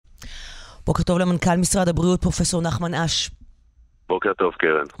בוקר טוב למנכ"ל משרד הבריאות, פרופסור נחמן אש. בוקר טוב,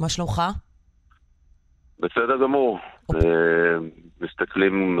 קרן. מה שלומך? בסדר גמור.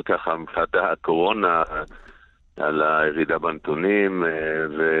 מסתכלים ככה מבחינת הקורונה על הירידה בנתונים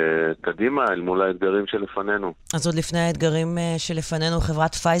וקדימה אל מול האתגרים שלפנינו. אז עוד לפני האתגרים שלפנינו,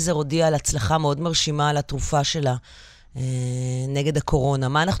 חברת פייזר הודיעה על הצלחה מאוד מרשימה על התרופה שלה נגד הקורונה.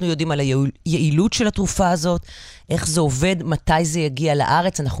 מה אנחנו יודעים על היעילות של התרופה הזאת? איך זה עובד? מתי זה יגיע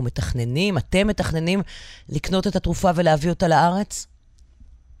לארץ? אנחנו מתכננים, אתם מתכננים לקנות את התרופה ולהביא אותה לארץ?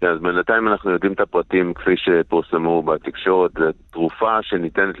 אז בינתיים אנחנו יודעים את הפרטים כפי שפורסמו בתקשורת. זו תרופה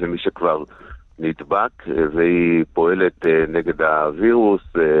שניתנת למי שכבר נדבק, והיא פועלת נגד הווירוס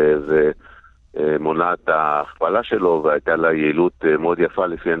ומונעת ההכפלה שלו, והייתה לה יעילות מאוד יפה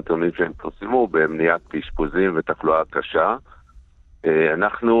לפי הנתונים שהם פורסמו במניעת אשפוזים ותחלואה קשה.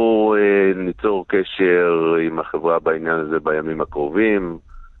 אנחנו ניצור קשר עם החברה בעניין הזה בימים הקרובים,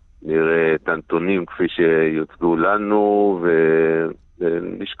 נראה את הנתונים כפי שיוצגו לנו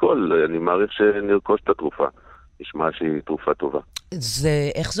ונשקול. אני מעריך שנרכוש את התרופה, נשמע שהיא תרופה טובה.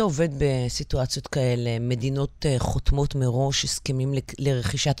 איך זה עובד בסיטואציות כאלה? מדינות חותמות מראש הסכמים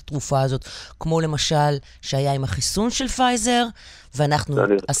לרכישת התרופה הזאת, כמו למשל שהיה עם החיסון של פייזר, ואנחנו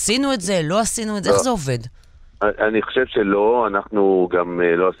עשינו את זה, לא עשינו את זה, איך זה עובד? אני חושב שלא, אנחנו גם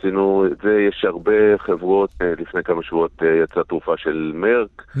לא עשינו את זה. יש הרבה חברות, לפני כמה שבועות יצאה תרופה של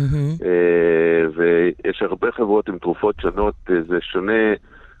מרק, ויש הרבה חברות עם תרופות שונות. זה שונה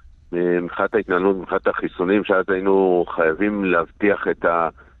מבחינת ההתנהלות, מבחינת החיסונים, שאז היינו חייבים להבטיח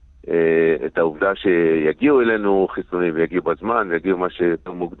את העובדה שיגיעו אלינו חיסונים ויגיעו בזמן ויגיעו מה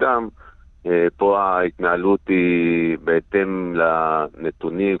שיותר מוקדם. פה ההתנהלות היא בהתאם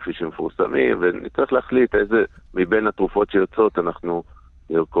לנתונים כפי שמפורסמים, ונצטרך להחליט איזה מבין התרופות שיוצאות אנחנו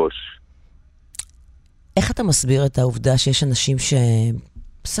נרכוש. איך אתה מסביר את העובדה שיש אנשים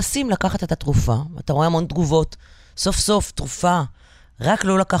שססים לקחת את התרופה? אתה רואה המון תגובות, סוף סוף תרופה, רק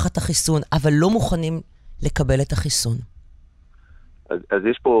לא לקחת את החיסון, אבל לא מוכנים לקבל את החיסון. אז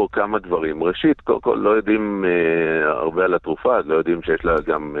יש פה כמה דברים. ראשית, קודם כל לא יודעים הרבה על התרופה, לא יודעים שיש לה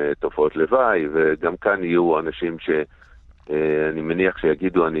גם תופעות לוואי, וגם כאן יהיו אנשים שאני מניח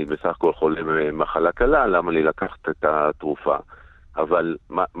שיגידו, אני בסך הכל חולה במחלה קלה, למה לי לקחת את התרופה? אבל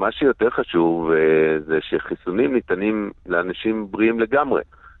מה שיותר חשוב זה שחיסונים ניתנים לאנשים בריאים לגמרי.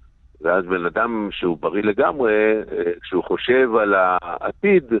 ואז בן אדם שהוא בריא לגמרי, כשהוא חושב על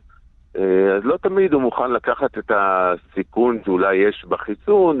העתיד, אז לא תמיד הוא מוכן לקחת את הסיכון שאולי יש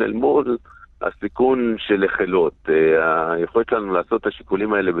בחיסון אל מול הסיכון של לחלות. היכולת שלנו לעשות את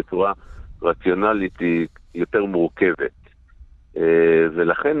השיקולים האלה בצורה רציונלית היא יותר מורכבת.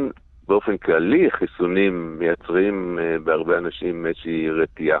 ולכן באופן כללי חיסונים מייצרים בהרבה אנשים איזושהי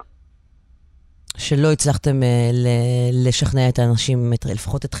רתיעה. שלא הצלחתם לשכנע את האנשים,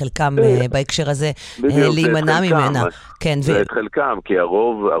 לפחות את חלקם בהקשר הזה, להימנע ממנה. כן, את חלקם, כי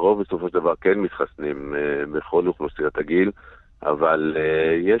הרוב בסופו של דבר כן מתחסנים בכל אוכלוסיית הגיל, אבל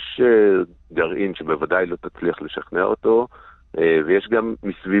יש גרעין שבוודאי לא תצליח לשכנע אותו, ויש גם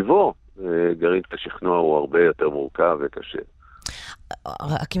מסביבו גרעין שהשכנוע הוא הרבה יותר מורכב וקשה.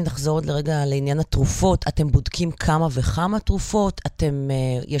 רק אם נחזור עוד לרגע לעניין התרופות, אתם בודקים כמה וכמה תרופות? כן,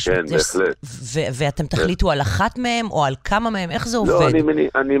 בהחלט. ואתם תחליטו על אחת מהם או על כמה מהם? איך זה עובד? לא,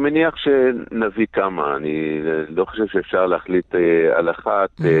 אני מניח שנביא כמה. אני לא חושב שאפשר להחליט על אחת,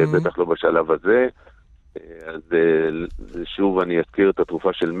 בטח לא בשלב הזה. אז שוב אני אזכיר את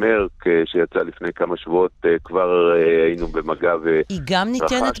התרופה של מרק שיצאה לפני כמה שבועות, כבר היינו במגע ורחשנו. היא גם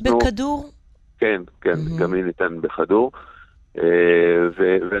ניתנת בכדור? כן, גם היא ניתנת בכדור.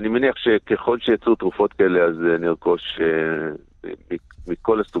 ואני מניח שככל שיצאו תרופות כאלה אז נרכוש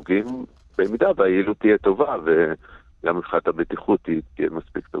מכל הסוגים, במידה והיעילות תהיה טובה וגם מבחינת הבטיחות היא תהיה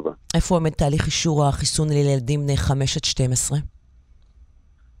מספיק טובה. איפה עומד תהליך אישור החיסון לילדים בני 5 עד 12?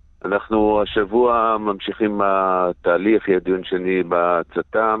 אנחנו השבוע ממשיכים התהליך, יהיה דיון שני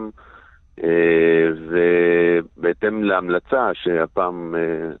בצט"ם, ובהתאם להמלצה שהפעם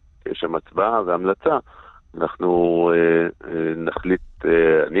יש שם הצבעה והמלצה, אנחנו נחליט,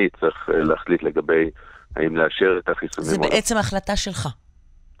 אני צריך להחליט לגבי האם לאשר את החיסונים. זה בעצם החלטה שלך.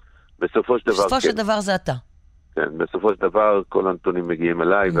 בסופו של דבר, כן. בסופו של דבר זה אתה. כן, בסופו של דבר כל הנתונים מגיעים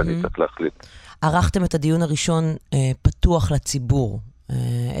אליי ואני צריך להחליט. ערכתם את הדיון הראשון פתוח לציבור.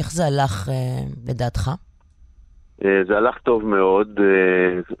 איך זה הלך לדעתך? זה הלך טוב מאוד.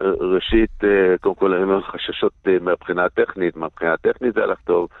 ראשית, קודם כל היו לנו חששות מהבחינה הטכנית. מהבחינה הטכנית זה הלך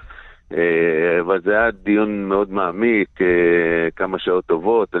טוב. אבל זה היה דיון מאוד מעמיק, כמה שעות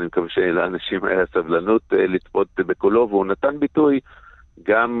טובות. אני מקווה שלאנשים היה סבלנות לצפות בקולו, והוא נתן ביטוי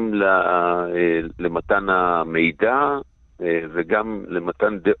גם למתן המידע וגם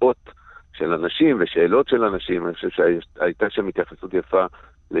למתן דעות של אנשים ושאלות של אנשים. אני חושב שהייתה שם התייחסות יפה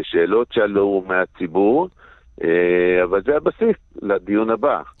לשאלות שעלו מהציבור, אבל זה הבסיס לדיון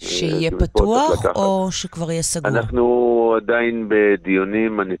הבא. שיהיה פתוח או שכבר יהיה סגור? אנחנו עדיין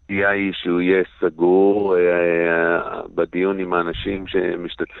בדיונים, הנטייה היא שהוא יהיה סגור, בדיון עם האנשים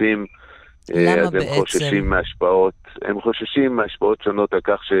שמשתתפים. למה אז בעצם? הם חוששים מהשפעות שונות על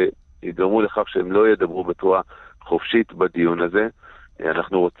כך שיגרמו לכך שהם לא ידברו בצורה חופשית בדיון הזה.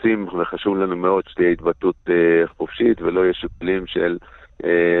 אנחנו רוצים וחשוב לנו מאוד שתהיה התבטאות חופשית ולא יהיה שיקולים של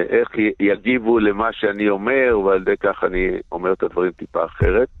איך יגיבו למה שאני אומר, ועל די כך אני אומר את הדברים טיפה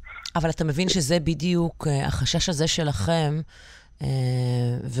אחרת. אבל אתה מבין שזה בדיוק החשש הזה שלכם,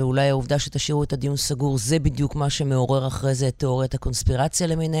 ואולי העובדה שתשאירו את הדיון סגור, זה בדיוק מה שמעורר אחרי זה את תיאוריית הקונספירציה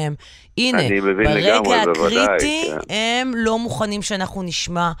למיניהם. הנה, ברגע הקריטי הם לא מוכנים שאנחנו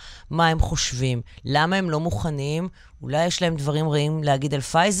נשמע מה הם חושבים. למה הם לא מוכנים? אולי יש להם דברים רעים להגיד על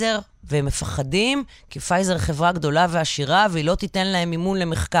פייזר, והם מפחדים, כי פייזר חברה גדולה ועשירה, והיא לא תיתן להם מימון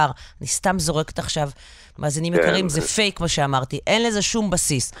למחקר. אני סתם זורקת עכשיו, מאזינים יקרים, זה פייק מה שאמרתי. אין לזה שום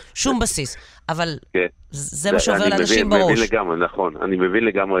בסיס. אבל זה מה שעובר לאנשים בראש. נכון, אני מבין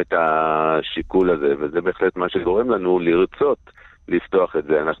לגמרי את השיקול הזה, וזה בהחלט מה שגורם לנו לרצות לפתוח את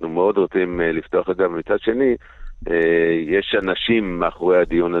זה. אנחנו מאוד רוצים לפתוח את זה, אבל מצד שני, יש אנשים מאחורי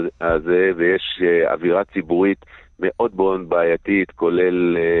הדיון הזה, ויש אווירה ציבורית מאוד מאוד בעייתית,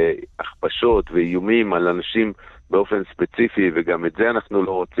 כולל הכפשות ואיומים על אנשים באופן ספציפי, וגם את זה אנחנו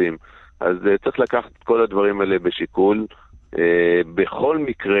לא רוצים. אז צריך לקחת את כל הדברים האלה בשיקול. בכל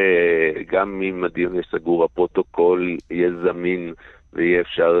מקרה, גם אם הדיון יהיה סגור, הפרוטוקול יהיה זמין, ויהיה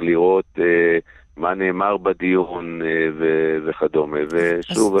אפשר לראות מה נאמר בדיון וכדומה.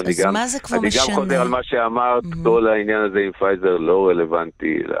 ושוב, אני גם חוזר על מה שאמרת, כל העניין הזה עם פייזר לא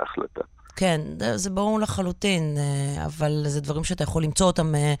רלוונטי להחלטה. כן, זה ברור לחלוטין, אבל זה דברים שאתה יכול למצוא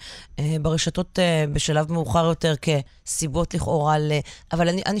אותם ברשתות בשלב מאוחר יותר כסיבות לכאורה. אבל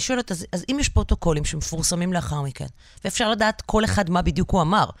אני שואלת, אז אם יש פרוטוקולים שמפורסמים לאחר מכן, ואפשר לדעת כל אחד מה בדיוק הוא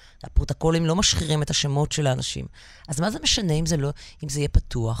אמר, הפרוטוקולים לא משחירים את השמות של האנשים, אז מה זה משנה אם זה יהיה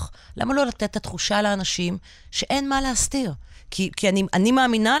פתוח? למה לא לתת את התחושה לאנשים שאין מה להסתיר? כי אני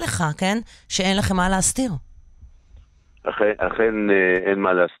מאמינה לך, כן, שאין לכם מה להסתיר. אכן אין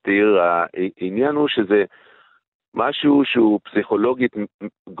מה להסתיר. העניין הוא שזה משהו שהוא פסיכולוגית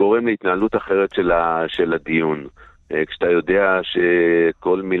גורם להתנהלות אחרת של הדיון. כשאתה יודע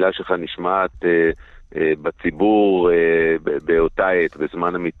שכל מילה שלך נשמעת בציבור באותה עת,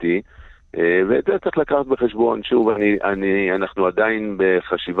 בזמן אמיתי, ואת זה צריך לקחת בחשבון. שוב, אנחנו עדיין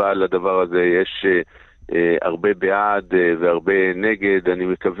בחשיבה על הדבר הזה, יש הרבה בעד והרבה נגד. אני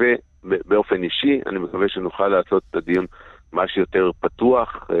מקווה, באופן אישי, אני מקווה שנוכל לעשות את הדיון משהו יותר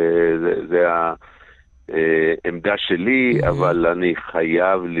פתוח, זה העמדה שלי, אבל אני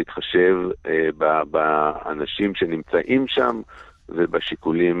חייב להתחשב באנשים שנמצאים שם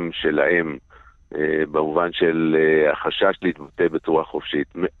ובשיקולים שלהם, במובן של החשש להתבטא בצורה חופשית.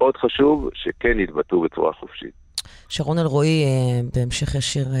 מאוד חשוב שכן יתבטאו בצורה חופשית. שרון אלרועי, בהמשך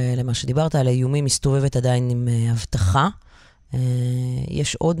ישיר למה שדיברת על האיומים, מסתובבת עדיין עם הבטחה.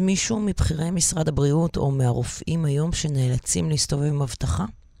 יש עוד מישהו מבחירי משרד הבריאות או מהרופאים היום שנאלצים להסתובב עם הבטחה?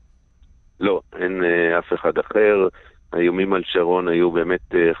 לא, אין אף אחד אחר. האיומים על שרון היו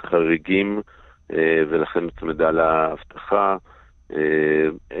באמת חריגים, ולכן צמדה להבטחה.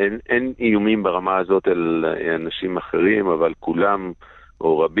 אין איומים ברמה הזאת על אנשים אחרים, אבל כולם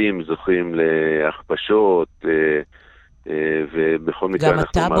או רבים זוכים להכפשות, ובכל מקרה גם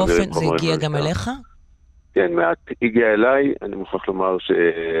אתה באופן, זה הגיע גם אליך? כן, מעט הגיע אליי, אני מוכרח לומר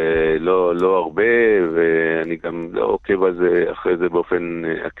שלא הרבה, ואני גם לא עוקב על זה אחרי זה באופן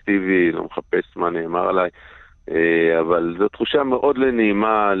אקטיבי, לא מחפש מה נאמר עליי, אבל זו תחושה מאוד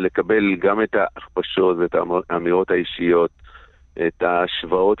נעימה לקבל גם את ההכפשות ואת האמירות האישיות, את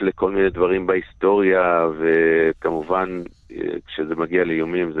ההשוואות לכל מיני דברים בהיסטוריה, וכמובן כשזה מגיע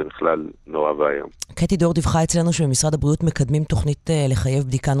לאיומים זה בכלל נורא ואיום. קטי דור דיווחה אצלנו שבמשרד הבריאות מקדמים תוכנית לחייב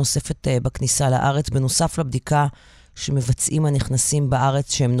בדיקה נוספת בכניסה לארץ, בנוסף לבדיקה שמבצעים הנכנסים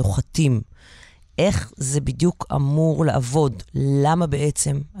בארץ שהם נוחתים. איך זה בדיוק אמור לעבוד? למה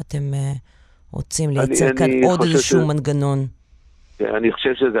בעצם אתם רוצים לייצר כאן עוד איזשהו מנגנון? אני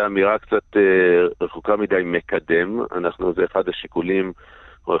חושב שזו אמירה קצת רחוקה מדי מקדם. זה אחד השיקולים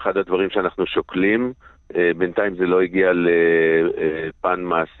או אחד הדברים שאנחנו שוקלים. בינתיים זה לא הגיע לפן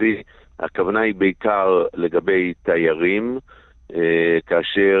מעשי. הכוונה היא בעיקר לגבי תיירים,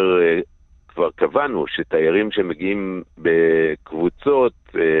 כאשר כבר קבענו שתיירים שמגיעים בקבוצות,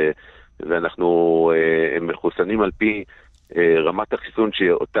 הם מחוסנים על פי רמת החיסון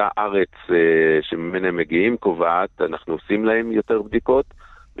שאותה ארץ שממנה הם מגיעים קובעת, אנחנו עושים להם יותר בדיקות,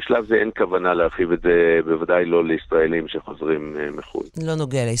 בשלב זה אין כוונה להרחיב את זה, בוודאי לא לישראלים שחוזרים מחו"ל. לא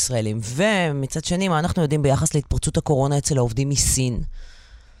נוגע לישראלים. ומצד שני, מה אנחנו יודעים ביחס להתפרצות הקורונה אצל העובדים מסין?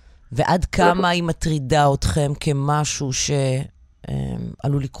 ועד כמה היא מטרידה אתכם כמשהו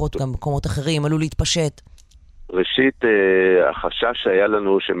שעלול לקרות גם במקומות אחרים, עלול להתפשט? ראשית, החשש שהיה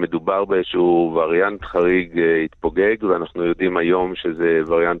לנו שמדובר באיזשהו וריאנט חריג התפוגג, ואנחנו יודעים היום שזה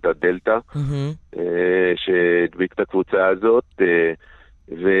וריאנט הדלטה, שהדביק את הקבוצה הזאת,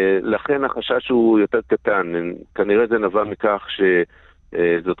 ולכן החשש הוא יותר קטן. כנראה זה נבע מכך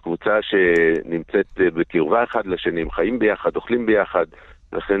שזאת קבוצה שנמצאת בקרבה אחד לשני, חיים ביחד, אוכלים ביחד,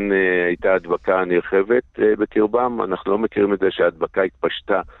 לכן הייתה הדבקה נרחבת בקרבם. אנחנו לא מכירים את זה שההדבקה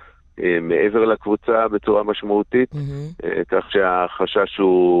התפשטה מעבר לקבוצה בצורה משמעותית, כך שהחשש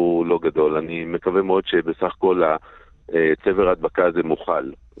הוא לא גדול. אני מקווה מאוד שבסך הכל צבר ההדבקה הזה מוכל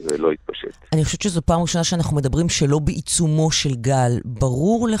ולא יתפשט. אני חושבת שזו פעם ראשונה שאנחנו מדברים שלא בעיצומו של גל.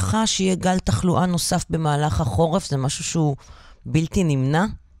 ברור לך שיהיה גל תחלואה נוסף במהלך החורף? זה משהו שהוא בלתי נמנע?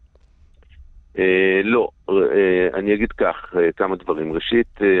 לא, אני אגיד כך, כמה דברים.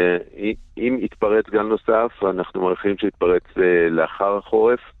 ראשית, אם יתפרץ גל נוסף, אנחנו מעריכים שיתפרץ לאחר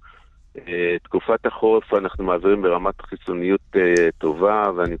החורף. תקופת החורף אנחנו מעבירים ברמת חיסוניות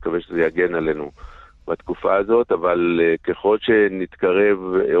טובה, ואני מקווה שזה יגן עלינו בתקופה הזאת, אבל ככל שנתקרב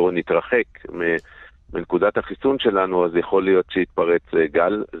או נתרחק מנקודת החיסון שלנו, אז יכול להיות שיתפרץ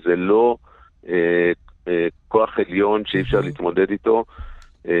גל. זה לא כוח עליון שאי אפשר להתמודד איתו.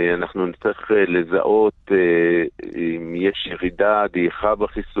 אנחנו נצטרך לזהות אם יש ירידה, דעיכה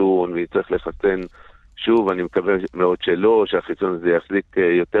בחיסון, ונצטרך לחסן שוב. אני מקווה מאוד שלא, שהחיסון הזה יחזיק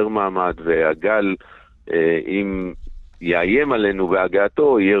יותר מעמד, והגל, אם יאיים עלינו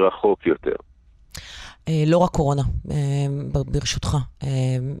בהגעתו, יהיה רחוק יותר. לא רק קורונה, ברשותך.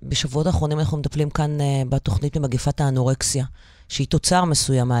 בשבועות האחרונים אנחנו מטפלים כאן בתוכנית למגפת האנורקסיה, שהיא תוצר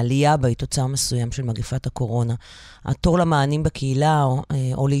מסוים, העלייה בה היא תוצר מסוים של מגפת הקורונה. התור למענים בקהילה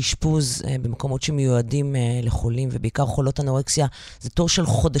או לאשפוז במקומות שמיועדים לחולים, ובעיקר חולות אנורקסיה, זה תור של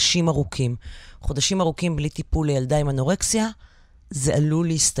חודשים ארוכים. חודשים ארוכים בלי טיפול לילדה עם אנורקסיה, זה עלול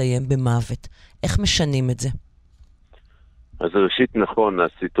להסתיים במוות. איך משנים את זה? אז ראשית, נכון,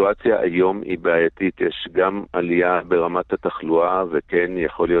 הסיטואציה היום היא בעייתית. יש גם עלייה ברמת התחלואה, וכן,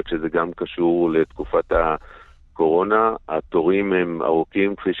 יכול להיות שזה גם קשור לתקופת הקורונה. התורים הם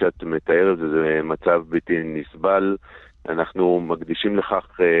ארוכים, כפי שאת מתארת, זה מצב בלתי נסבל. אנחנו מקדישים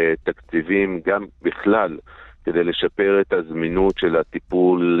לכך תקציבים גם בכלל, כדי לשפר את הזמינות של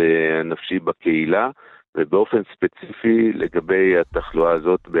הטיפול הנפשי בקהילה, ובאופן ספציפי לגבי התחלואה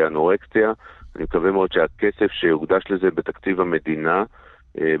הזאת באנורקסיה. אני מקווה מאוד שהכסף שיוקדש לזה בתקציב המדינה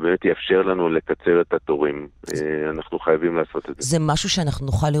באמת יאפשר לנו לקצר את התורים. אנחנו חייבים לעשות את זה. זה משהו שאנחנו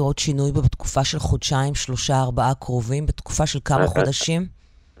נוכל לראות שינוי בתקופה של חודשיים, 3-4 קרובים, בתקופה של כמה חודשים?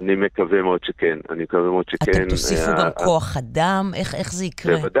 אני מקווה מאוד שכן. אתם תוסיפו גם כוח אדם? איך זה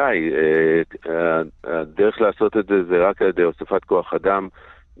יקרה? בוודאי. הדרך לעשות את זה זה רק על ידי הוספת כוח אדם,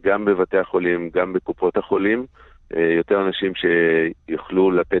 גם בבתי החולים, גם בקופות החולים. יותר אנשים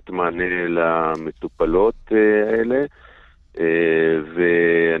שיוכלו לתת מענה למטופלות האלה,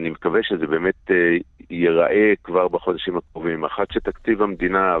 ואני מקווה שזה באמת ייראה כבר בחודשים הקרובים. אחת שתקציב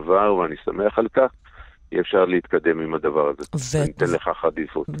המדינה עבר, ואני שמח על כך, יהיה אפשר להתקדם עם הדבר הזה. וניתן לכך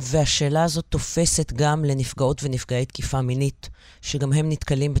עדיפות. והשאלה הזאת תופסת גם לנפגעות ונפגעי תקיפה מינית, שגם הם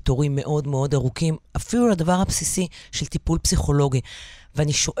נתקלים בתורים מאוד מאוד ארוכים, אפילו לדבר הבסיסי של טיפול פסיכולוגי.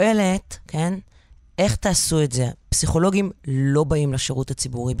 ואני שואלת, כן, איך תעשו את זה? פסיכולוגים לא באים לשירות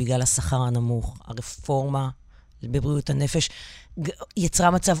הציבורי בגלל השכר הנמוך. הרפורמה בבריאות הנפש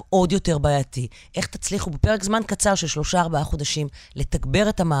יצרה מצב עוד יותר בעייתי. איך תצליחו בפרק זמן קצר של 3-4 חודשים לתגבר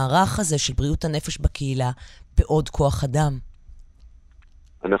את המערך הזה של בריאות הנפש בקהילה בעוד כוח אדם?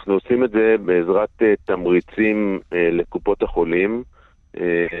 אנחנו עושים את זה בעזרת תמריצים לקופות החולים,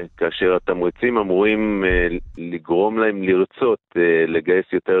 כאשר התמריצים אמורים לגרום להם לרצות לגייס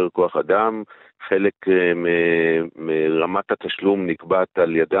יותר כוח אדם. חלק מרמת התשלום נקבעת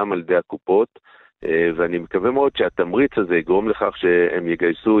על ידם, על ידי הקופות, ואני מקווה מאוד שהתמריץ הזה יגרום לכך שהם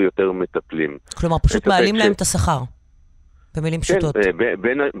יגייסו יותר מטפלים. כלומר, פשוט מעלים להם את השכר, במילים פשוטות. כן,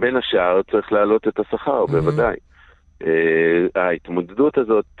 בין השאר צריך להעלות את השכר, בוודאי. ההתמודדות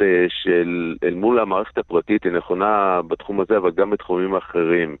הזאת אל מול המערכת הפרטית היא נכונה בתחום הזה, אבל גם בתחומים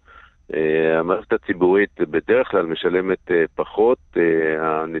אחרים. המערכת הציבורית בדרך כלל משלמת פחות,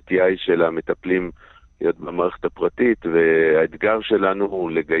 הנטייה היא של המטפלים להיות במערכת הפרטית, והאתגר שלנו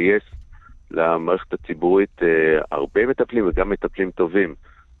הוא לגייס למערכת הציבורית הרבה מטפלים וגם מטפלים טובים.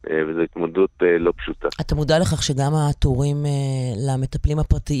 וזו התמודדות לא פשוטה. אתה מודע לכך שגם התורים למטפלים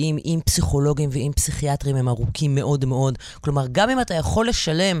הפרטיים עם פסיכולוגים ועם פסיכיאטרים הם ארוכים מאוד מאוד. כלומר, גם אם אתה יכול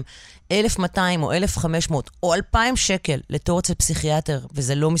לשלם 1,200 או 1,500 או 2,000 שקל לתור אצל פסיכיאטר,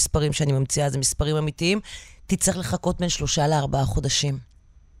 וזה לא מספרים שאני ממציאה, זה מספרים אמיתיים, תצטרך לחכות בין 3 ל4 חודשים.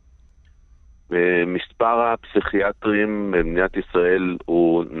 מספר הפסיכיאטרים במדינת ישראל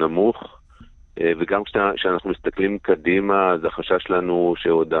הוא נמוך, וגם כשאנחנו מסתכלים קדימה, אז החשש לנו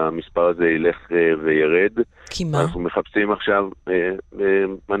שעוד המספר הזה ילך וירד. כי מה? אנחנו מחפשים עכשיו,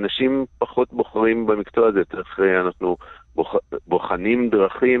 אנשים פחות בוחרים במקצוע הזה, אנחנו בוחנים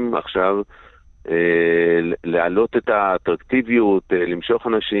דרכים עכשיו להעלות את האטרקטיביות, למשוך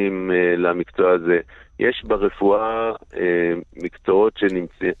אנשים למקצוע הזה. יש ברפואה מקצועות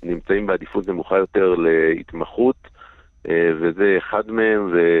שנמצאים בעדיפות נמוכה יותר להתמחות, וזה אחד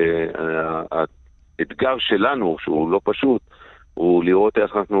מהם, והאתגר שלנו, שהוא לא פשוט, הוא לראות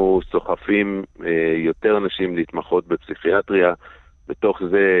איך אנחנו סוחפים יותר אנשים להתמחות בפסיכיאטריה. בתוך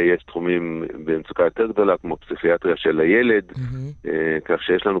זה יש תחומים במצוקה יותר גדולה, כמו פסיכיאטריה של הילד, כך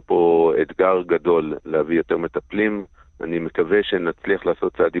שיש לנו פה אתגר גדול להביא יותר מטפלים. אני מקווה שנצליח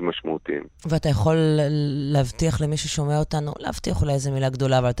לעשות צעדים משמעותיים. ואתה יכול להבטיח למי ששומע אותנו, להבטיח אולי איזו מילה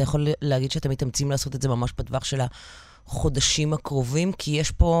גדולה, אבל אתה יכול להגיד שאתם מתאמצים לעשות את זה ממש בטווח של החודשים הקרובים, כי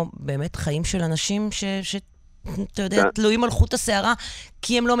יש פה באמת חיים של אנשים אתה יודע, תלויים על חוט השערה,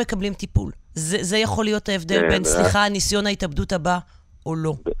 כי הם לא מקבלים טיפול. זה יכול להיות ההבדל בין, סליחה, ניסיון ההתאבדות הבא או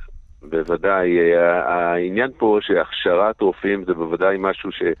לא. בוודאי. העניין פה שהכשרת רופאים זה בוודאי משהו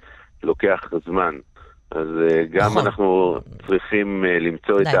שלוקח זמן. אז גם אנחנו צריכים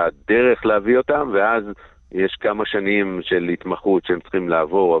למצוא את הדרך להביא אותם, ואז יש כמה שנים של התמחות שהם צריכים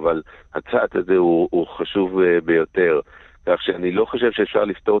לעבור, אבל הצעד הזה הוא חשוב ביותר. כך שאני לא חושב שאפשר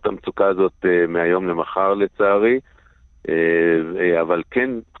לפתור את המצוקה הזאת מהיום למחר לצערי, אבל כן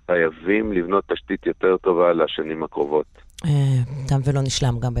חייבים לבנות תשתית יותר טובה לשנים הקרובות. תם ולא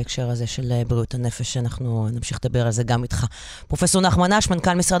נשלם גם בהקשר הזה של בריאות הנפש, שאנחנו נמשיך לדבר על זה גם איתך. פרופסור נחמן אש,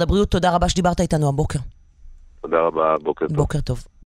 מנכ"ל משרד הבריאות, תודה רבה שדיברת איתנו הבוקר. תודה רבה, בוקר טוב. בוקר טוב.